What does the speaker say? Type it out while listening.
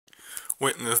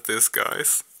Witness this,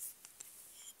 guys.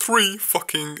 3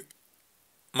 fucking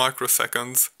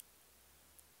microseconds.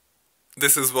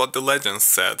 This is what the legends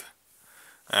said.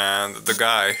 And the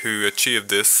guy who achieved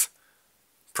this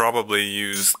probably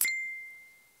used...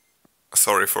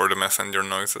 Sorry for the messenger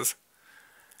noises.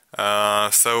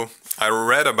 So I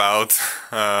read about...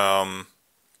 I'm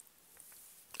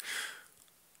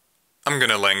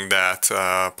gonna link that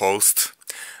post.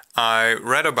 I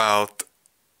read about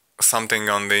something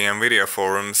on the NVIDIA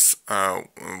forums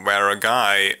where a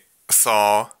guy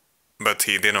saw, but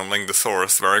he didn't link the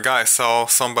source, where a guy saw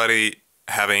somebody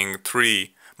having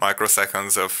 3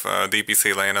 microseconds of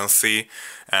DPC latency,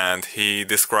 and he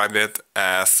described it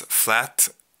as flat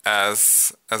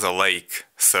as a lake,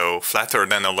 so flatter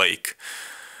than a lake.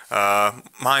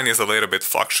 Mine is a little bit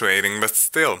fluctuating, but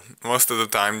still, most of the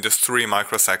time just 3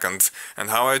 microseconds. And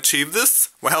how I achieve this?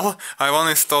 Well, I've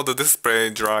uninstalled the display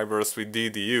drivers with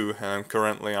DDU, and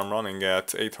currently I'm running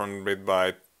at 800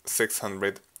 by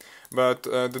 600. But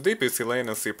the DPC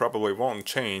latency probably won't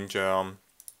change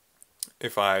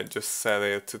if I just set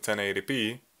it to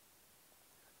 1080p.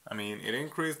 I mean, it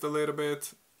increased a little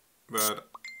bit, but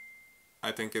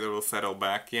I think it will settle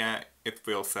back. Yeah, it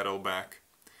will settle back.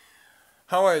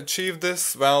 How I achieve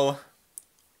this? Well,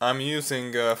 I'm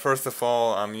using, first of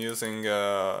all, I'm using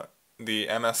the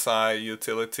MSI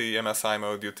utility, MSI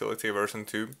mode utility version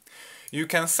 2. You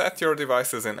can set your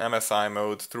devices in MSI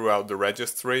mode throughout the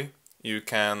registry. You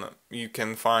can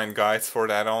find guides for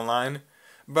that online,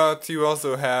 but you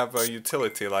also have a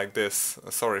utility like this.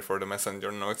 Sorry for the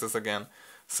messenger noises again.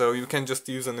 So you can just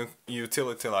use a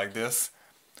utility like this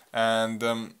and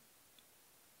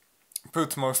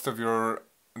put most of your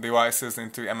devices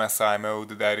into MSI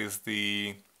mode. That is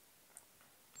the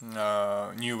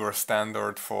newer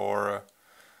standard for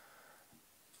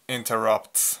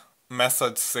interrupts,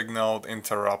 message signaled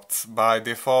interrupts. By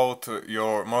default,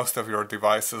 most of your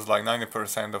devices, like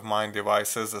 90% of mine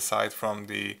devices, aside from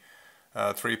the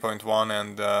 3.1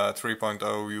 and 3.0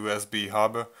 USB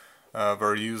hub,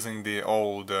 were using the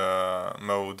old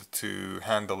mode to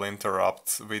handle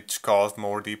interrupts, which caused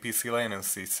more DPC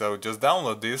latency. So just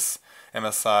download this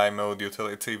MSI mode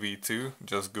utility v2,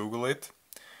 just Google it,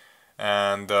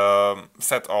 and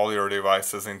set all your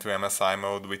devices into MSI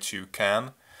mode, which you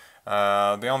can.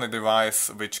 The only device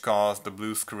which caused the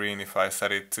blue screen if I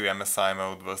set it to MSI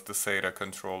mode was the SATA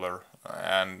controller,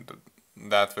 and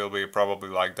that will be probably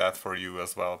like that for you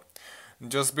as well.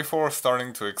 Just before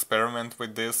starting to experiment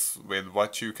with this, with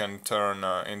what you can turn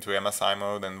into MSI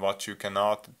mode and what you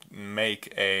cannot,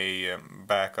 make a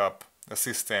backup, a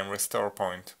system restore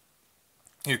point.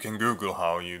 You can Google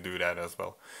how you do that as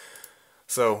well.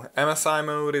 So MSI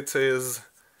mode it is.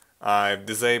 I've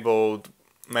disabled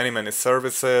many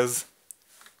services.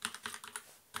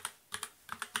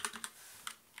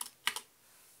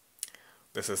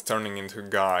 This is turning into a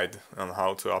guide on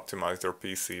how to optimize your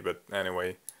PC, but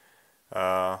anyway,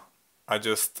 I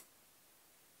just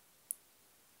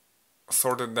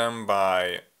sorted them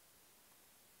by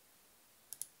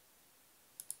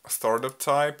startup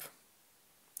type,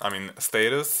 I mean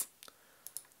status,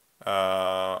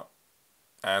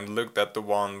 and looked at the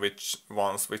ones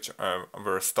which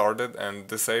were started and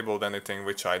disabled anything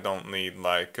which I don't need,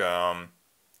 like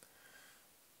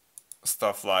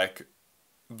stuff like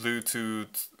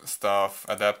Bluetooth stuff,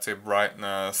 adaptive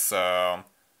brightness,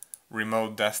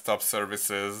 remote desktop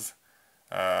services,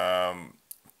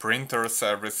 printer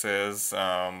services,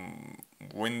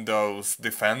 Windows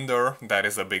Defender, that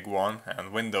is a big one,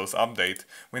 and Windows Update.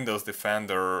 Windows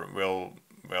Defender will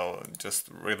just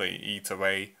really eat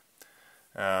away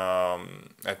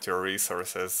at your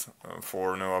resources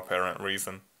for no apparent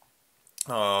reason.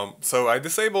 So I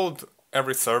disabled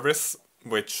every service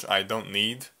which I don't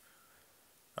need,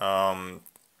 and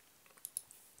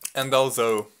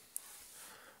also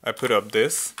I put up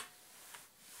this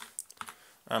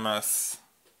msconfig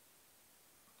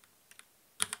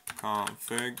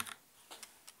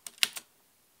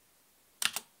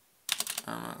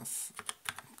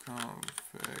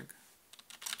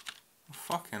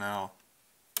fucking hell,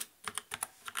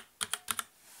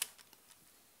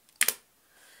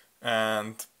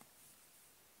 and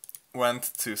went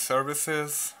to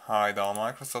services, hide all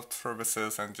Microsoft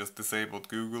services, and just disabled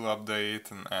Google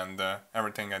Update and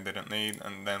everything I didn't need,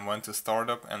 and then went to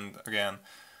startup, and again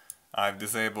I've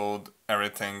disabled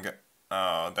everything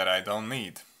that I don't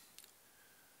need.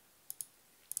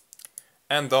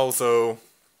 And also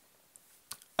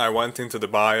I went into the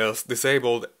BIOS,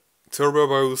 disabled Turbo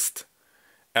Boost,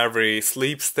 every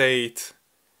sleep state,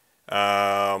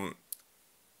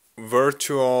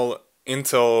 virtual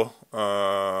Intel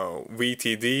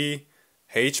VTD,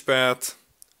 HPAT,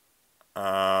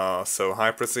 So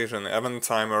high precision event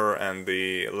timer, and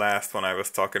the last one I was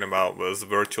talking about was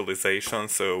virtualization,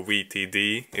 so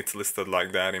VTD. It's listed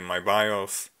like that in my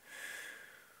BIOS.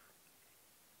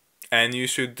 And you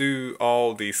should do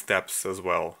all these steps as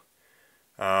well.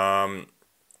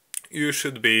 You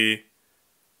should be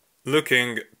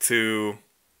looking to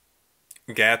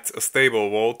get a stable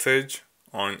voltage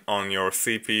on your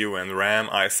CPU and RAM.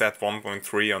 I set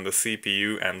 1.3 on the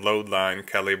CPU and load line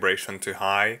calibration to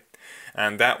high,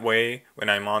 and that way when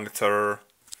I monitor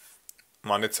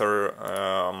my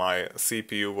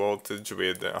CPU voltage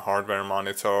with a hardware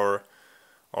monitor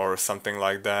or something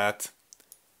like that,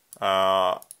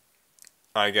 I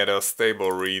get a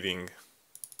stable reading,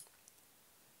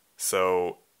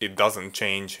 so it doesn't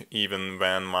change even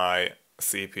when my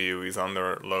CPU is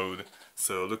under load.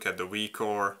 So look at the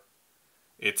V-core,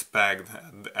 it's pegged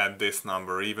at this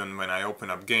number. Even when I open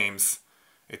up games,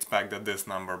 it's pegged at this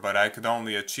number, but I could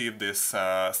only achieve this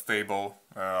stable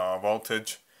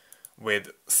voltage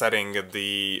with setting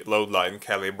the load line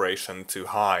calibration to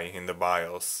high in the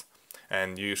BIOS,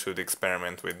 and you should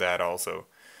experiment with that also.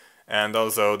 And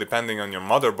also, depending on your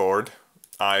motherboard,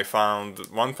 I found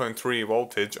 1.3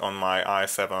 voltage on my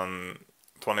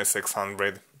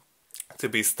i7-2600 to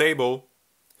be stable,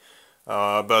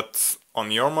 but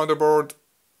on your motherboard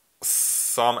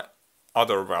some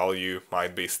other value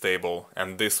might be stable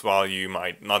and this value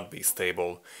might not be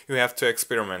stable. You have to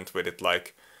experiment with it,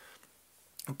 like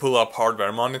pull up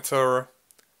hardware monitor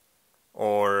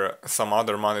or some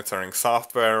other monitoring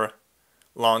software,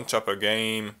 launch up a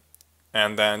game,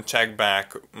 and then check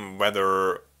back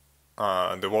whether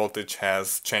the voltage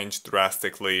has changed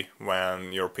drastically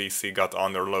when your PC got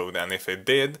under load, and if it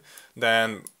did,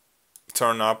 then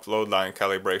turn up load line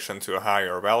calibration to a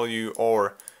higher value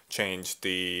or change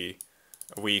the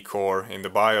V-core in the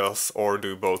BIOS, or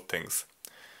do both things.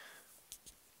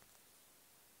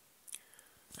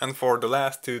 And for the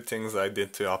last two things I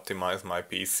did to optimize my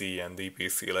PC and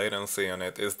DPC latency on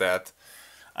it is that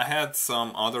I had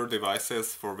some other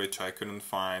devices for which I couldn't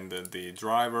find the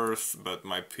drivers, but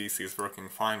my PC is working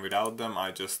fine without them.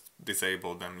 I just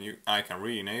disabled them. I can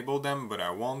re-enable them, but I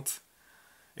won't.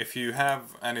 If you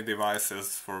have any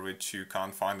devices for which you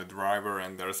can't find the driver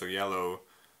and there's a yellow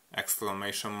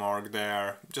exclamation mark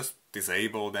there, just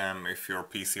disable them if your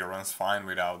PC runs fine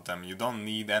without them. You don't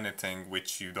need anything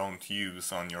which you don't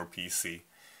use on your PC.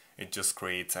 It just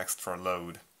creates extra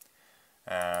load.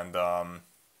 And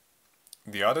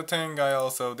the other thing I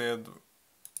also did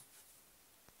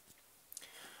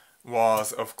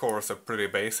was, of course, a pretty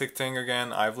basic thing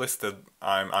again. I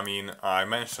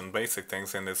mentioned basic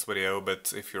things in this video,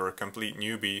 but if you're a complete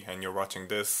newbie and you're watching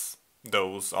this,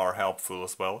 those are helpful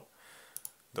as well.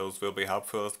 Those will be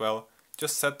helpful as well.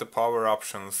 Just set the power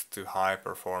options to high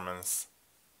performance.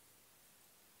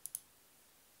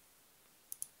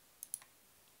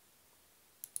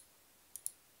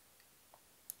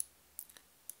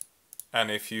 And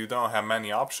if you don't have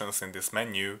many options in this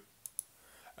menu,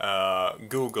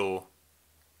 Google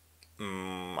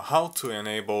how to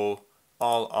enable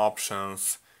all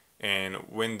options in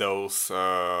Windows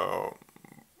power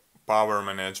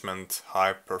management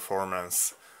high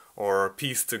performance, or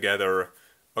piece together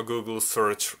a Google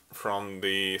search from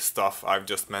the stuff I've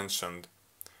just mentioned,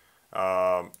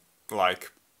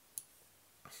 like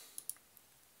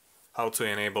how to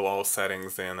enable all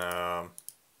settings in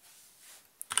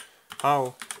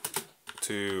how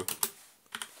to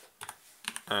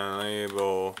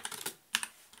enable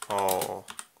all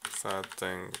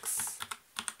settings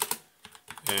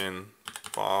in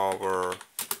power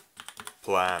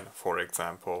plan, for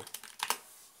example.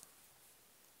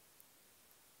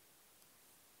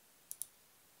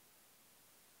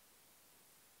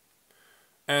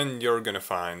 And you're gonna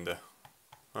find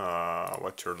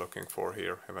what you're looking for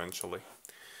here eventually.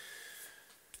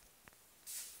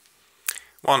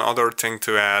 One other thing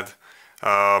to add,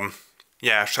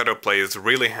 yeah, Shadowplay is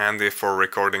really handy for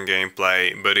recording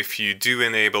gameplay, but if you do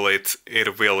enable it,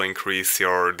 it will increase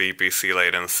your DPC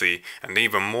latency, and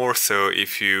even more so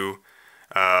if you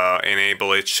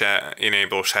enable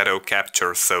shadow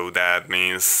capture, so that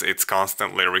means it's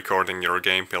constantly recording your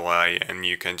gameplay and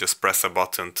you can just press a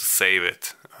button to save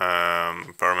it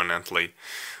permanently.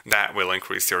 That will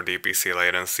increase your DPC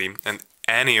latency. And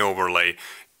any overlay,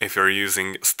 if you're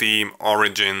using Steam,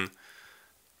 Origin,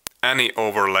 any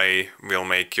overlay will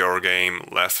make your game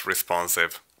less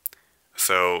responsive.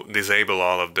 So disable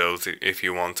all of those if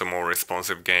you want a more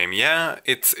responsive game. Yeah,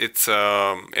 it's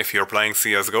if you're playing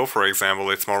CSGO, for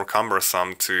example, it's more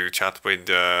cumbersome to chat with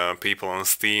people on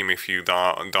Steam if you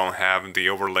don't have the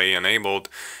overlay enabled.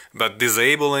 But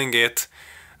disabling it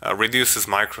reduces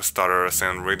microstutters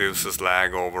and reduces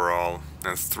lag overall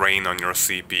and strain on your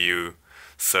CPU.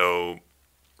 So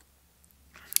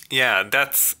yeah,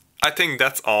 I think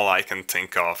that's all I can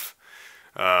think of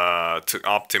to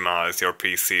optimize your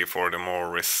PC for the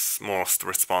most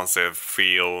responsive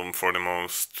feel, for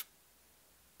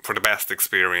the best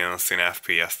experience in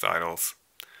FPS titles.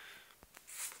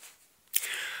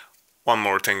 One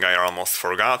more thing I almost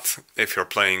forgot: if you're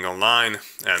playing online,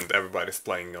 and everybody's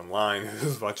playing online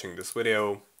who's watching this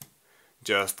video,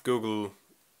 just Google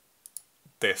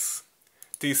this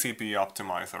TCP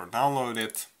optimizer, download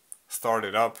it, start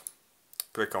it up,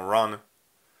 click on run,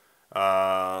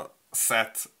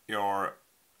 set your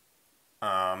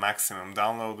maximum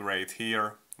download rate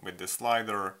here with the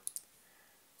slider,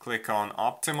 click on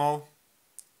optimal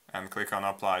and click on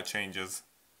apply changes.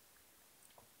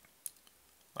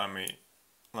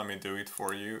 Let me do it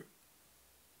for you.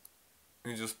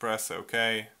 You just press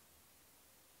OK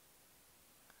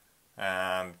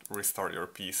and restart your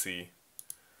PC,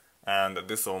 and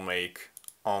this will make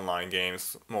online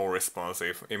games more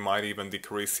responsive. It might even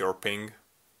decrease your ping,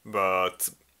 but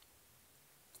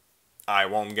I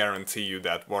won't guarantee you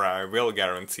that. What I will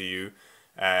guarantee you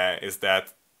is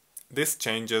that this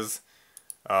changes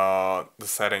the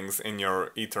settings in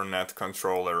your Ethernet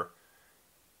controller.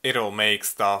 It'll make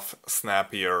stuff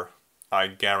snappier, I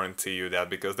guarantee you that,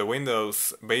 because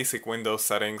the basic Windows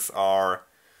settings are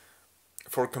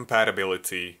for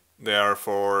compatibility. They are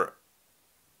for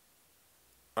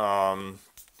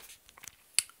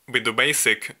with the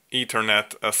basic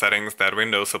Ethernet settings that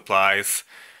Windows applies.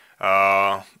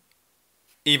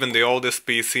 Even the oldest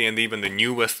PC and even the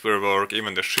newest will work,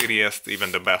 even the shittiest,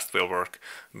 even the best will work.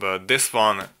 But this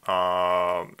one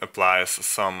applies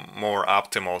some more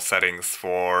optimal settings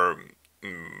for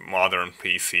modern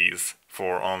PCs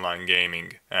for online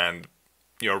gaming, and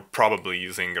you're probably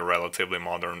using a relatively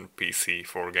modern PC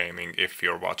for gaming if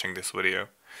you're watching this video.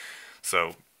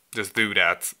 So just do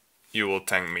that, you will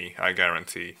thank me, I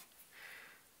guarantee.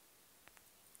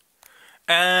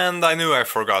 And I knew I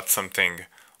forgot something.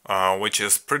 Which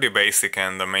is pretty basic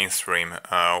and the mainstream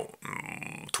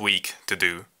tweak to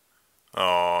do.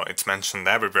 It's mentioned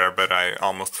everywhere, but I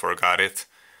almost forgot it.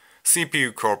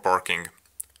 CPU core parking.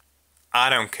 I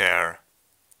don't care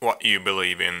what you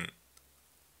believe in,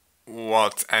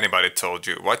 what anybody told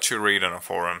you, what you read on a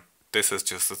forum. This is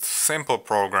just a simple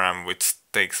program which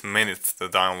takes minutes to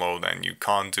download, and you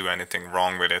can't do anything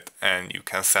wrong with it, and you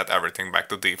can set everything back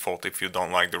to default if you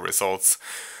don't like the results,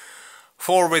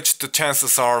 for which the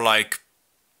chances are like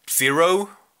 0.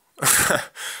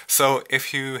 So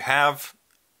if you have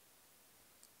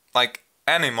like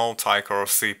any multi-core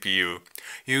CPU,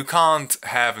 you can't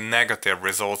have negative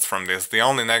results from this. The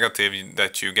only negative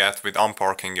that you get with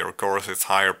unparking your cores is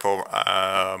higher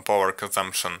power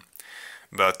consumption.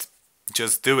 But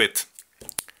just do it.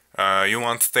 You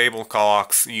want stable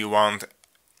clocks, you want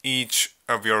each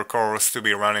of your cores to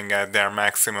be running at their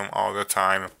maximum all the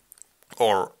time,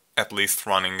 or at least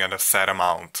running at a set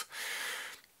amount.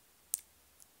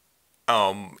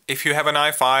 If you have an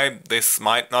i5, this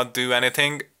might not do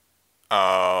anything.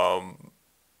 I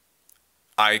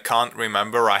can't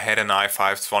remember. I had an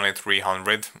i5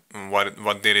 2300.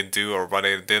 What did it do or what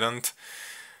it didn't?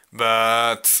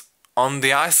 But on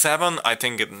the i7, I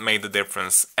think it made a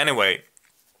difference. Anyway,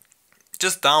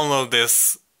 just download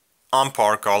this,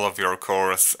 unpark all of your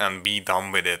cores and be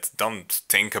done with it. Don't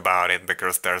think about it,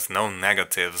 because there's no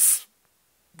negatives,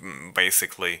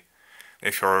 basically.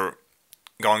 If you're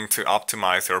going to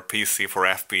optimize your PC for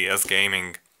FPS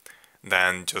gaming,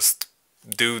 then just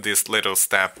do this little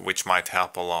step, which might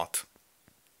help a lot.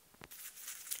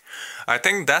 I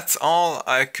think that's all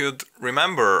I could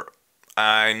remember.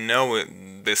 I know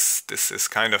this is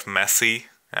kind of messy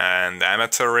and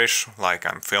amateurish, like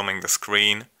I'm filming the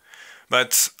screen,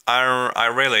 but I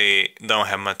really don't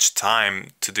have much time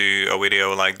to do a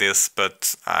video like this,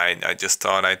 but I just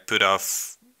thought I'd put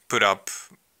up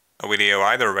a video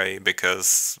either way,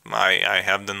 because I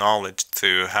have the knowledge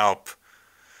to help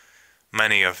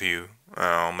many of you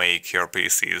make your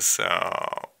PCs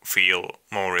feel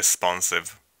more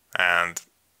responsive, and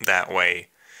that way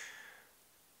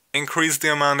increase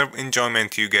the amount of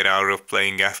enjoyment you get out of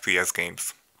playing FPS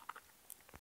games.